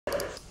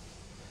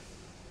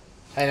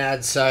Hey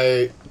Nad,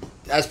 so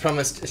as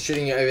promised,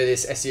 shooting you over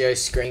this SEO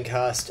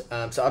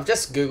screencast. So I've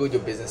just Googled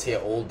your business here,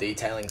 all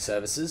detailing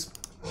services,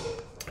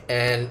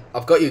 and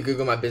I've got your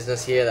Google My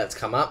Business here that's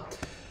come up.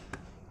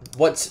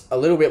 What's a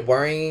little bit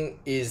worrying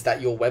is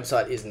that your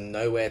website is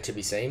nowhere to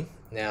be seen.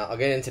 Now, I'll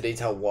get into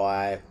detail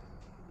why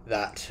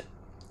that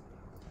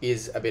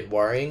is a bit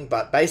worrying,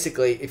 but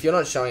basically, if you're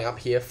not showing up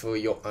here for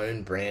your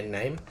own brand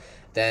name,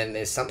 then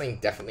there's something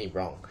definitely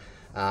wrong.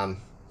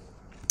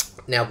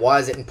 Now, why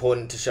is it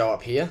important to show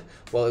up here?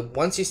 Well,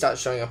 once you start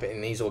showing up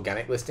in these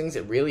organic listings,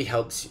 it really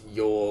helps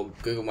your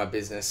Google My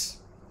Business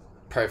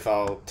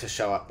profile to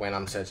show up when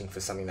I'm searching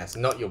for something that's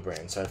not your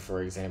brand. So,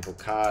 for example,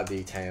 car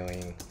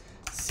detailing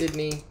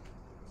Sydney.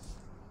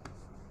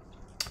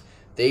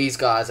 These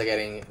guys are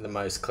getting the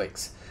most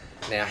clicks.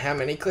 Now, how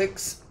many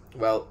clicks?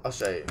 Well, I'll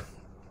show you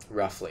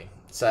roughly.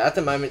 So, at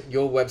the moment,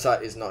 your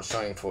website is not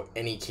showing for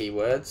any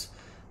keywords.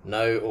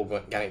 No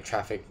organic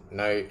traffic.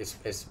 No,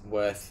 it's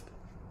worth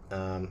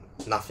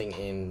nothing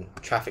in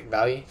traffic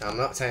value. Now, I'm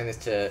not saying this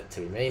to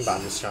be mean, but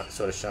I'm just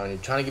sort of trying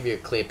to give you a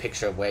clear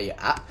picture of where you're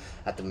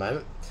at the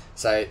moment.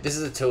 So this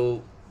is a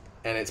tool,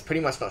 and it's pretty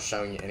much not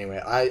showing you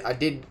anywhere. I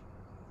did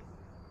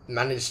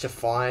manage to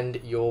find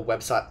your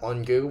website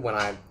on Google when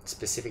I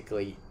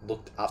specifically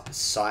looked up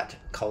site :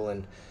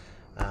 and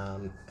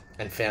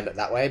found it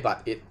that way,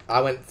 but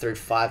I went through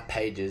 5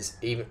 pages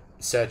even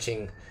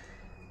searching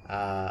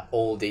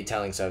all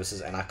detailing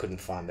services, and I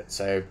couldn't find it.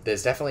 So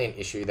there's definitely an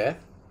issue there.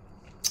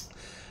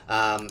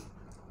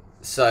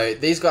 So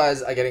these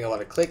guys are getting a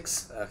lot of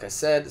clicks, like I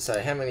said.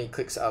 So how many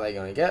clicks are they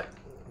going to get?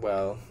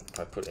 Well, if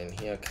I put in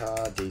here,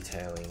 car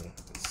detailing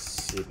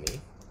Sydney,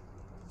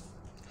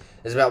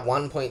 there's about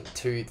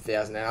 1.2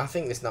 thousand, and I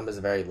think this number is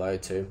very low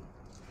too.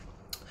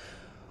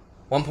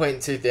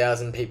 1.2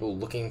 thousand people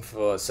looking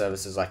for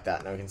services like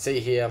that. Now we can see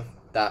here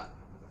that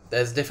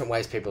there's different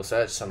ways people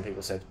search. Some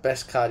people search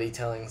best car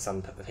detailing,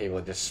 some people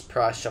are just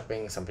price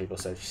shopping, some people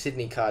search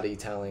Sydney car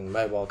detailing,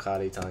 mobile car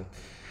detailing.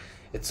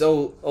 It's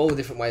all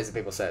different ways that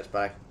people search,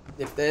 but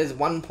if there's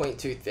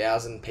 1.2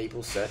 thousand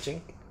people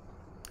searching,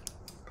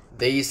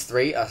 these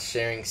 3 are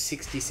sharing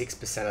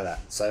 66% of that.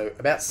 So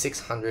about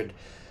 600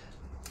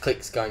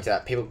 clicks going to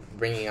that, people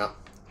ringing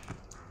up,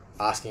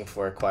 asking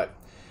for a quote.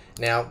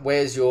 Now,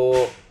 where's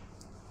your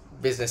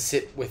business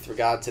sit with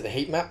regard to the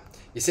heat map?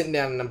 You're sitting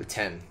down at number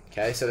 10,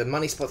 okay? So the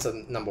money spots are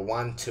number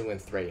 1, 2,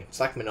 and 3. It's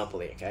like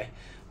Monopoly, okay?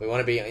 We want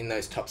to be in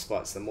those top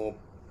spots. The more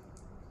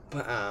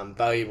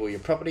valuable your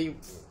property,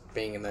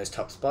 being in those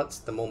top spots,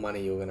 the more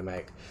money you're going to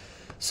make.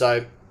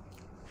 So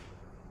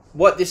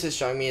what this is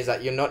showing me is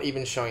that you're not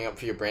even showing up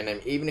for your brand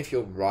name, even if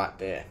you're right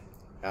there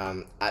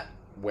at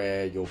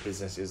where your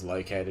business is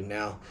located.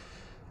 Now,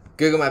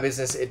 Google My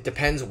Business, it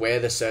depends where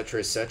the searcher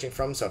is searching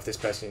from. So if this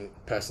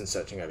person's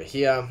searching over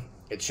here,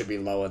 it should be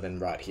lower than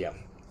right here.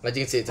 As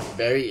you can see, it's a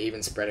very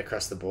even spread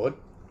across the board.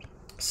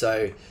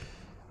 So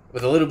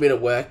with a little bit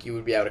of work, you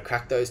would be able to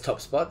crack those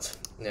top spots.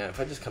 Now, if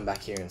I just come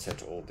back here and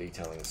search all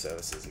detailing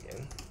services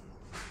again.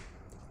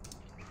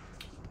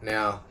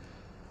 Now,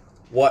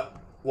 what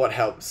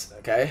helps,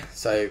 okay?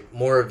 So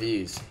more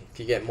reviews. If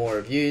you get more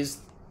reviews,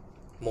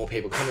 more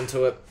people come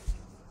into it.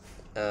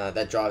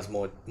 That drives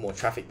more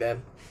traffic there.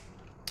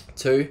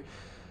 2,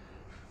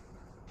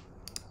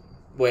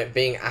 we're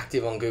being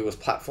active on Google's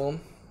platform.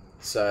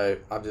 So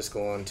I've just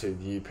gone to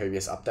view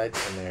previous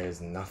updates, and there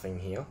is nothing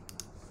here.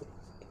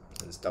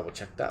 Let's double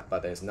check that,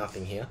 but there's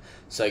nothing here.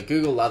 So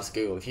Google loves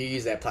Google. If you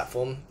use their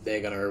platform, they're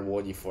going to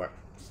reward you for it.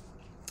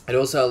 It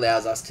also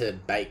allows us to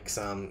bake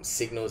some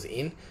signals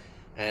in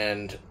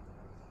and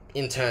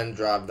in turn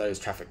drive those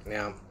traffic.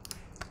 Now,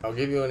 I'll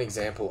give you an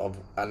example of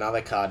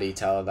another car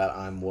detailer that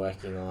I'm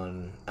working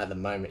on at the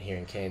moment here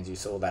in Cairns. You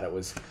saw that it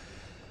was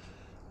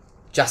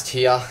just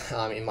here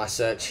in my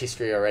search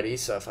history already.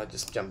 So if I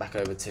just jump back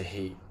over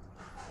to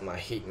my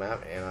heat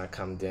map and I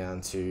come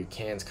down to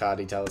Cairns Car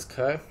Detailers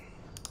Co.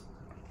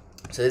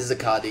 So this is a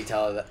car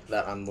detailer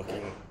that I'm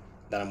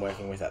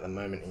working with at the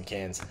moment in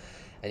Cairns,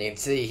 and you can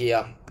see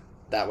here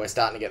that we're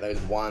starting to get those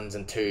 1s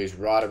and 2s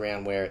right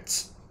around where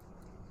it's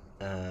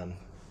right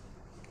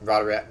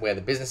around where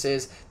the business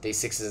is.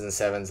 These 6s and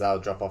 7s, they'll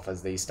drop off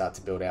as these start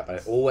to build out, but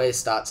it always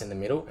starts in the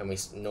middle, and we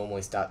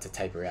normally start to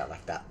taper out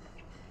like that.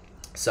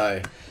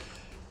 So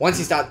once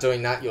you start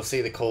doing that, you'll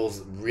see the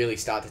calls really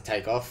start to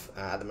take off.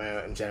 At the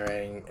moment, I'm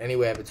generating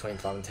anywhere between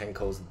 5 and 10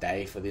 calls a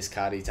day for this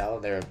car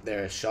detailer.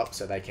 They're a shop,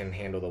 so they can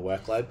handle the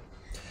workload.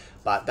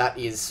 But that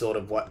is sort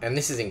of what, and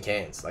this is in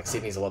Cairns. Like,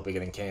 Sydney's a lot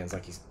bigger than Cairns.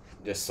 Like, you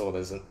just saw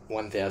there's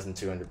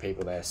 1,200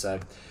 people there. So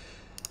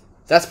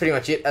that's pretty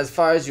much it as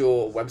far as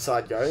your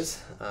website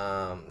goes.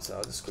 So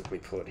I'll just quickly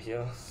pull it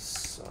here.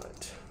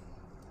 Site.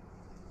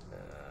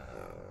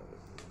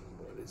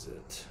 What is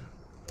it?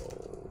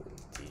 All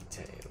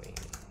detailing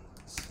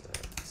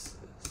services.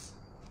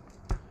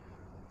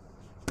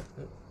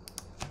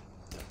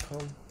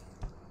 .com.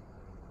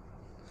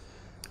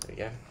 There we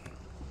go.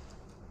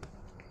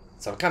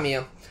 So I'll come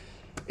here.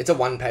 It's a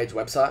 1-page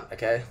website,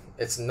 okay?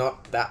 It's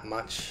not that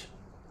much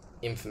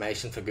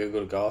information for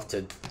Google to go off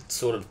to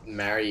sort of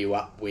marry you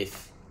up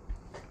with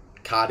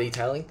car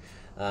detailing.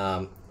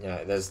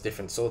 There's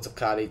different sorts of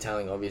car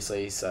detailing,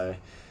 obviously, so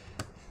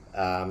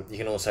you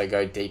can also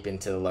go deep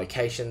into the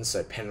locations,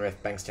 so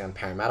Penrith, Bankstown,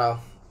 Parramatta.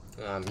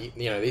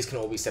 These can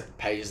all be separate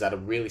pages that'll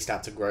really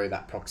start to grow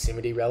that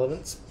proximity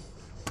relevance.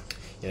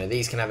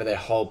 These can have their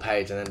whole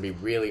page and then be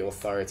really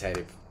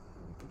authoritative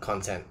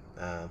content.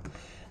 And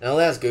it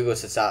allows Google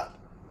to start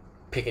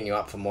picking you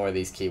up for more of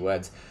these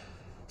keywords.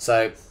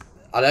 So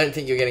I don't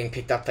think you're getting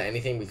picked up for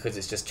anything because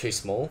it's just too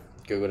small.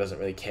 Google doesn't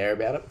really care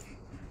about it.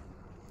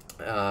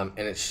 And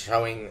it's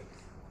showing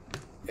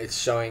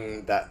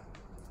that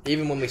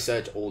even when we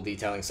search all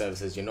detailing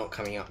services, you're not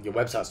coming up, your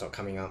website's not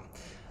coming up.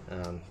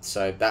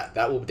 So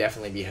that will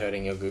definitely be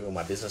hurting your Google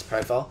My Business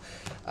profile.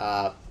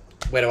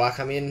 Where do I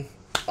come in?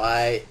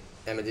 I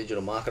am a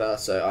digital marketer,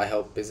 so I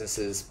help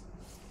businesses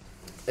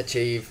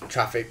achieve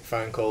traffic,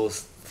 phone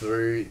calls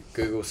through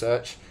Google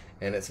search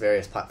and its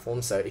various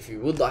platforms. So if you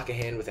would like a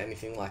hand with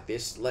anything like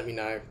this, let me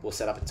know. We'll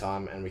set up a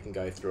time and we can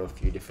go through a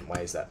few different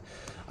ways that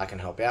I can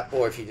help out.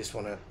 Or if you just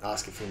want to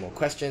ask a few more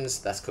questions,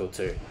 that's cool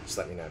too. Just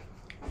let me know.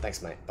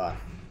 Thanks, mate. Bye.